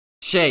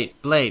Shade,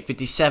 Blade,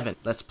 57.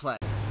 Let's play.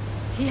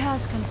 He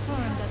has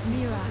confirmed that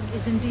Mirak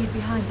is indeed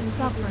behind the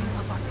suffering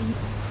of our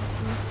people.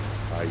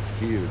 I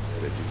feared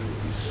that it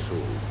would be so.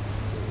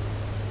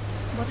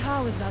 But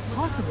how is that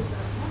possible?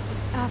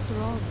 After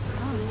all this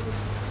time.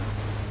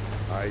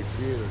 I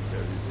fear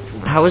there is too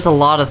much. How is a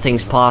lot of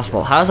things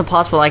possible? How is it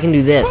possible I can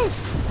do this?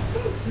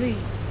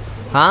 Please.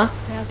 Huh?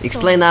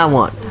 Explain that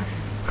one.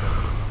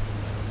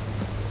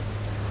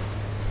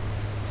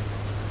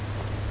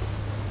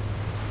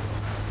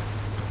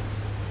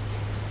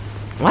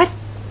 What?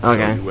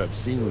 Okay. So you have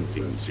seen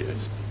things,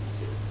 yes.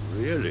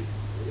 Really?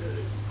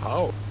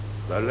 How?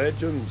 The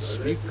legends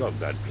speak of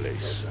that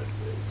place.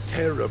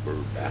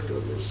 Terrible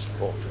battles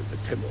fought at the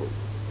temple.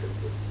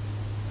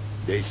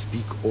 They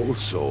speak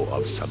also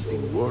of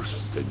something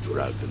worse than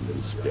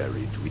dragons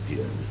buried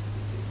within.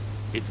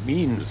 It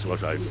means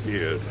what I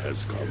feared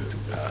has come to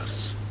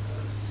pass.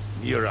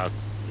 Mirak,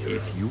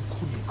 if you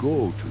could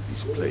go to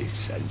this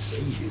place and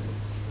see him.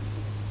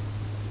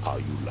 Are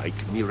you like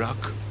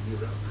Mirak?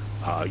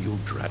 Are you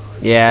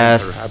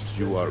Yes. Perhaps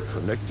you are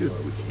connected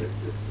with him.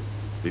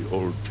 The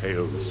old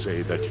tales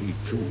say that he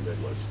too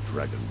was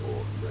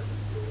dragonborn.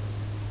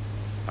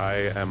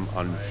 I am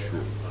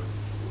unsure.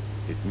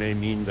 It may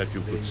mean that you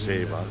could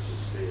save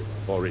us,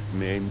 or it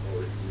may...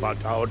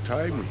 But our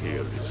time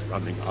here is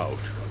running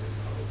out.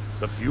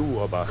 The few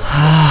of us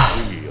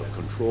free of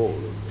control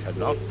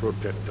cannot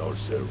protect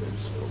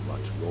ourselves for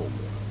much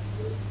longer.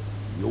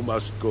 You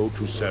must go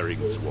to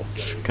Saring's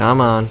Watch.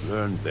 Come on.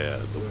 Learn there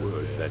the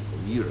word that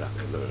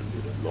Mirak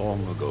learned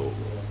long ago,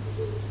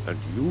 and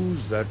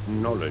use that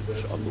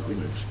knowledge on the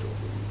Windstone.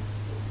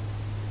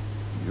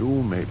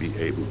 You may be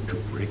able to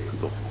break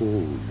the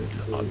hold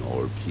on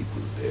our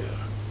people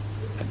there,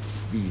 and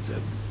free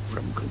them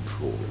from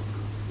control.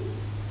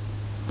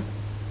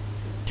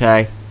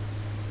 Okay.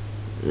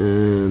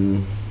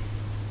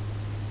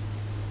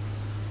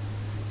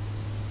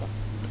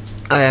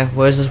 Okay,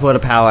 where's this word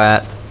of power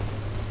at?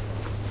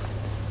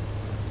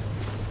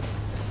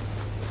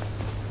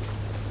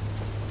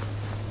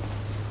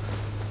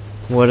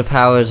 Word of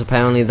power is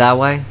apparently that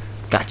way?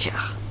 Gotcha.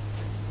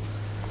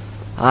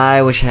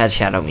 I wish I had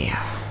Shadowmere.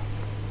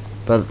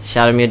 But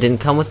Shadowmere didn't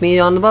come with me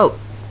on the boat.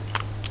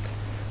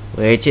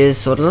 Which is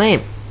sort of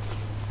lame.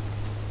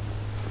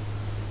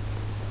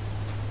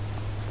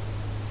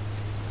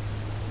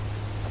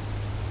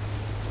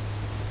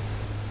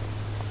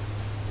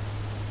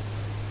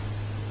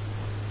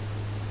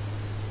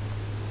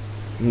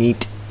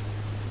 Neat.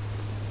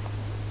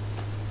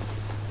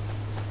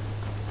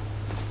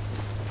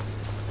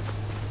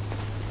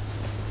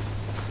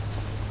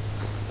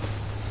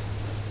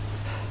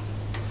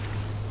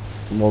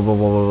 Whoa, whoa,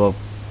 whoa, whoa, whoa.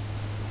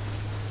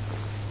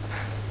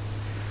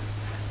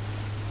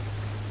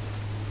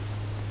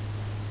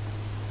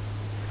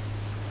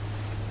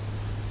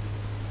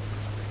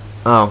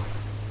 Oh.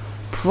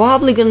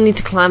 Probably gonna need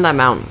to climb that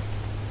mountain.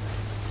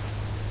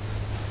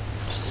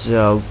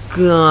 So,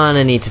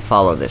 gonna need to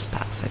follow this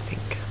path, I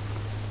think.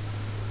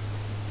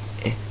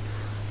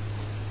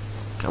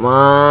 Come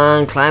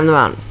on, climb the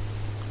mountain.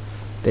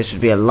 This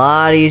would be a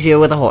lot easier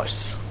with a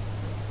horse.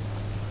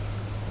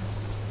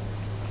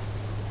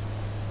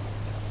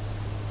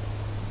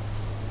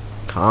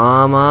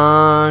 Come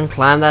on,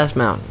 climb that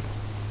mountain.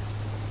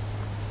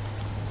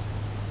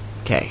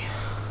 Okay.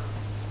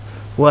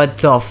 What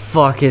the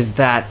fuck is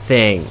that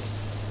thing?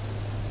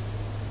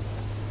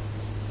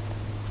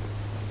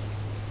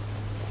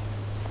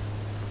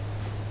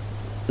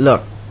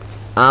 Look,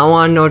 I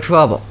want no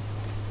trouble.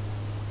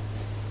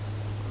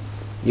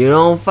 You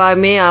don't fight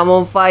me, I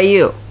won't fight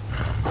you.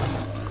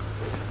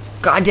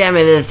 God damn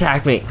it, it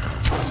attacked me.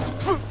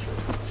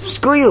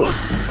 Screw you!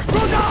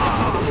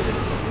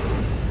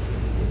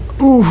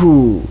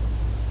 Ooh.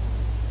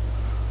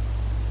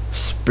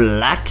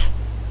 Splat.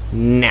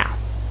 Now.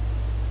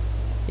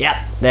 Yep,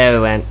 there it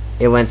went.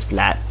 It went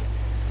splat.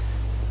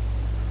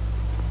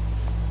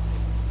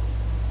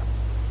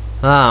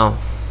 Oh.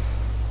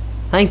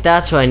 I think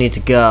that's where I need to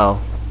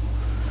go.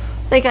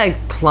 I think I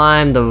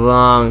climbed the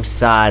wrong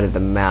side of the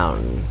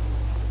mountain.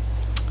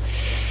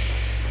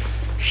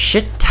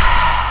 Shit.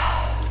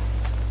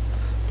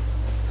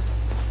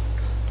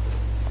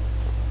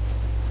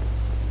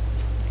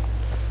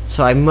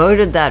 So I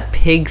murdered that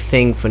pig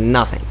thing for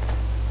nothing.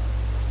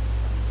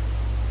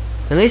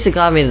 At least it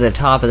got me to the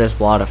top of this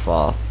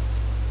waterfall.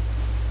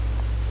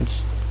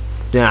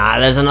 Ah,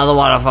 there's another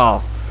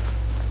waterfall.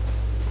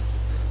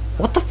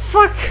 What the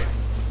fuck?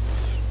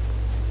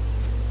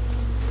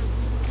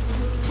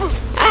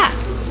 Ah!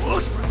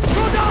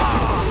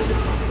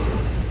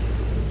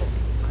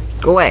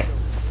 Go away.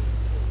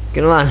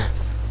 Get on.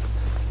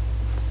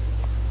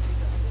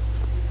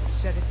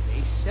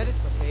 They said it,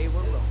 but they were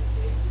wrong.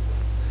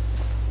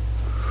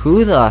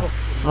 Who the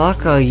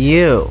fuck are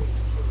you?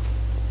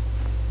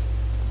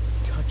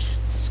 Touch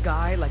the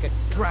sky like a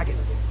dragon.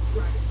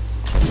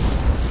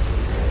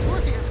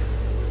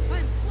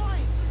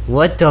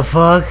 What the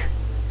fuck?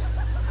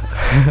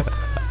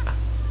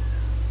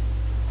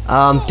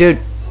 Dude.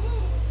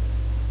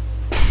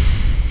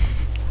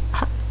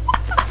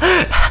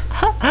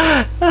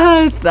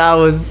 That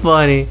was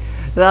funny.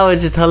 That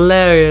was just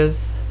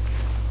hilarious.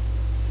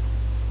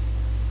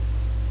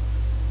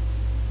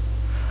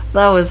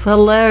 That was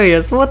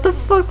hilarious. What the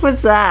fuck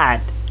was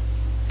that?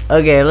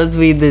 Okay, let's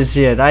read this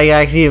shit. I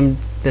actually am.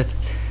 That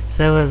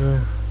was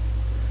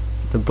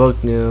the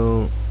book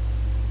knew.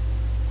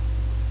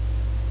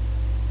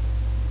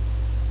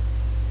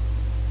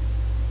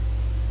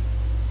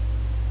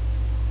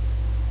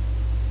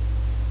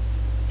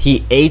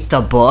 He ate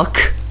the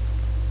book?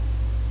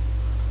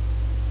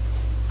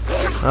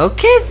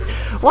 Okay,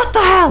 what the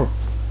hell?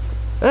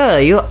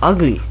 Ugh, you're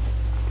ugly.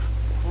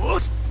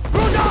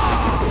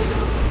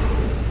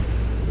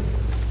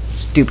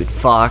 Stupid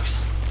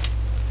fox.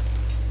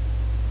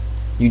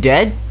 You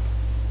dead?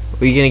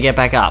 Or are you gonna get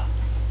back up?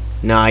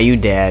 Nah, you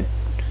dead.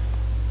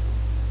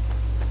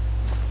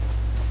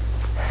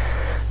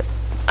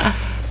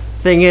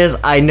 Thing is,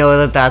 I know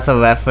that that's a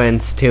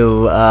reference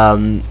to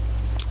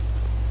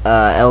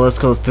Elder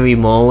Scrolls 3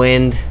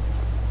 Morrowind,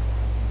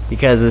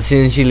 because as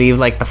soon as you leave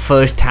like the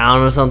first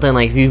town or something,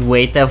 like if you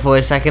wait there for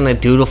a second, a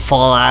dude will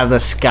fall out of the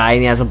sky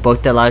and he has a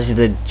book that allows you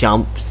to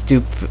jump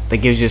that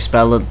gives you a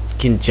spell that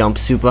can jump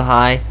super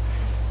high.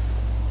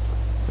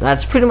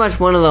 That's pretty much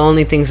one of the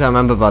only things I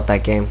remember about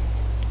that game.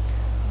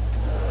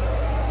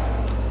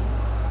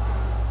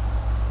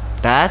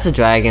 That's a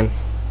dragon.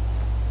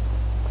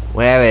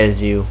 Where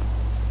is you?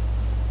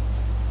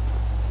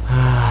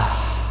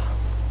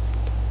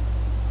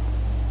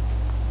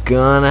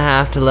 Gonna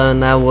have to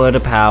learn that word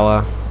of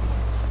power.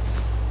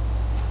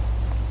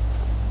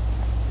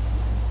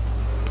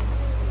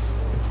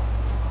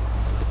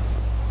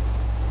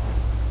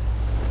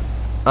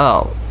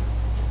 Oh,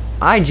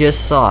 I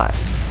just saw it.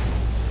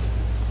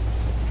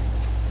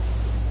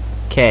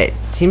 Okay,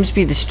 seems to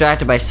be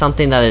distracted by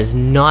something that is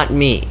not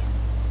me.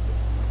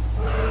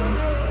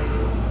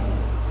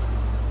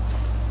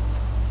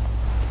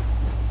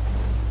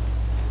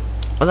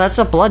 Oh, that's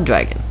a blood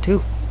dragon,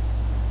 too.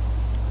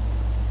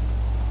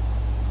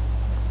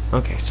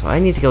 Okay, so I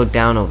need to go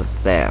down over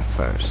there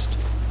first.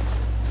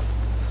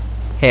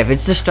 Hey, if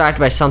it's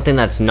distracted by something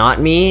that's not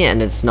me,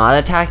 and it's not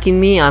attacking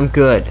me, I'm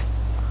good.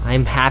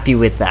 I'm happy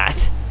with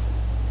that.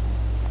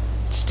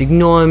 Just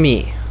ignore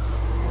me.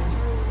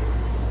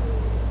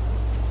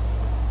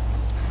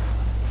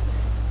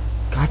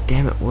 God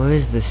damn it, where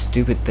is this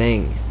stupid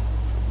thing?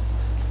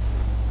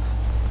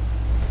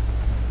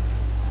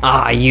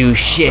 Ah, you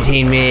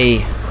shitting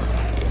me.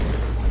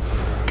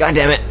 God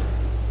damn it.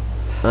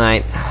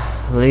 Alright,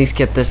 at least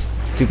get this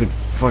stupid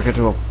fucker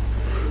to a...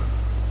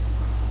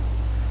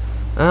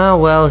 Oh,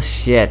 well,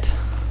 shit.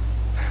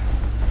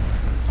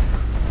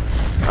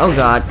 Oh,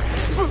 God.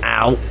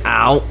 Ow,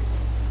 ow.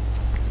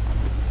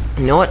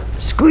 You know what?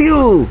 Screw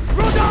you!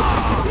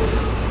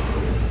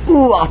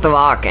 Ooh, off the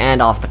rock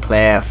and off the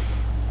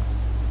cliff.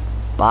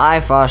 Bye,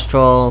 Frost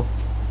Troll.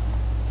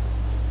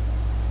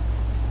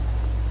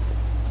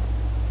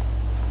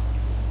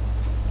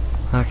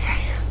 Okay.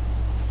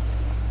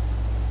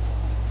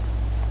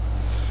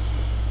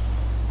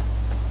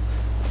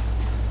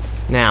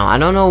 Now, I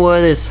don't know where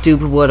this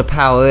stupid word of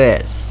power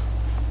is,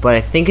 but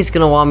I think it's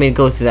gonna want me to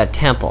go through that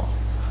temple,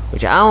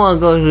 which I don't want to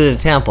go through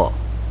the temple.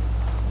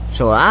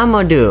 So what I'm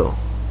gonna do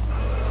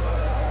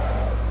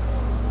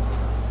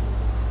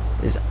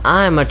is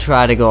I'm gonna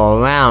try to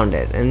go around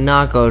it and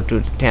not go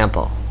through the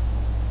temple.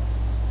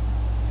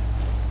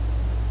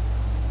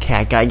 Okay,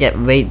 I gotta get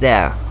right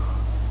there.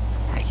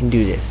 I can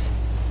do this.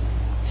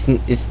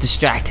 It's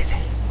distracted.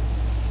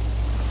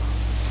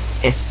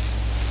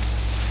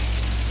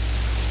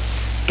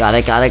 Got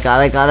it, got it,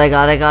 got it, got it,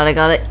 got it, got it,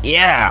 got it.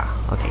 Yeah!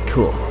 Okay,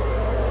 cool.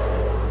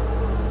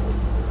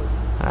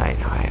 Alright,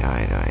 alright,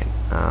 alright,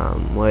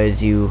 alright.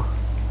 Where's you?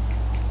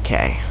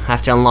 Okay,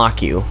 have to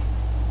unlock you.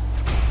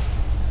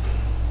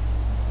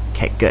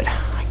 Okay, good.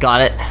 I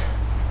got it.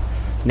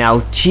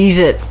 Now cheese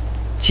it.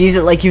 Cheese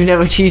it like you've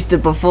never cheesed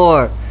it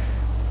before.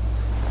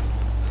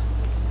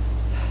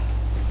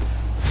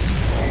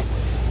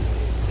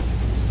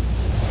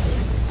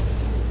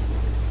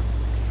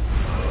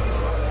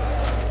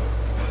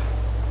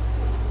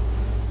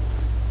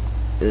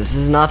 This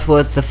is not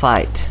worth the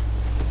fight.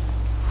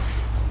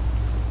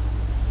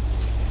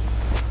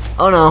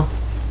 Oh no.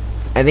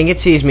 I think it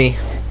sees me.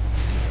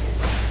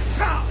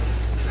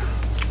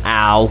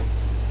 Ow.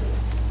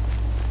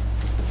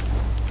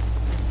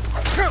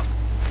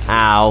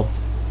 Ow.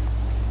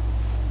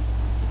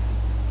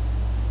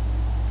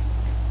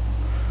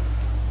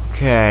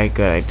 Okay,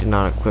 good. I did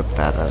not equip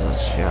that as a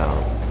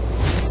show.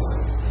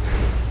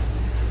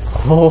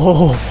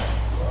 Oh.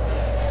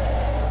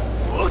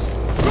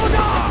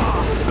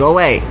 Go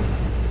away.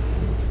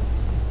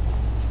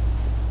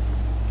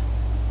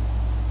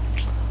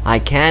 I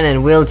can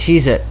and will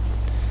cheese it.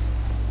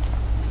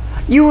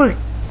 You're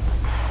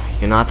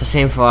not the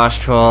same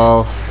Frost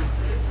Troll.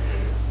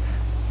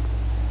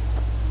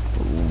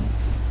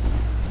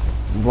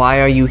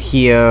 Why are you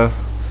here?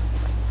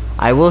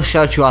 I will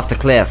shout you off the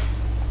cliff.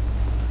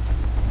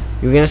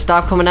 You're gonna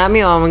stop coming at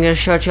me, or I'm gonna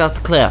shout you off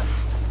the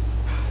cliff.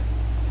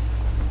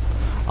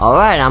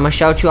 Alright, I'm gonna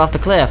shout you off the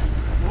cliff.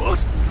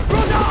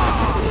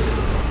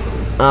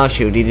 Oh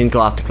shoot, he didn't go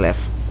off the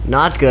cliff.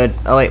 Not good.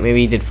 Oh wait,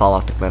 maybe he did fall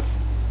off the cliff.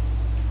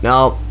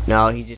 No, he just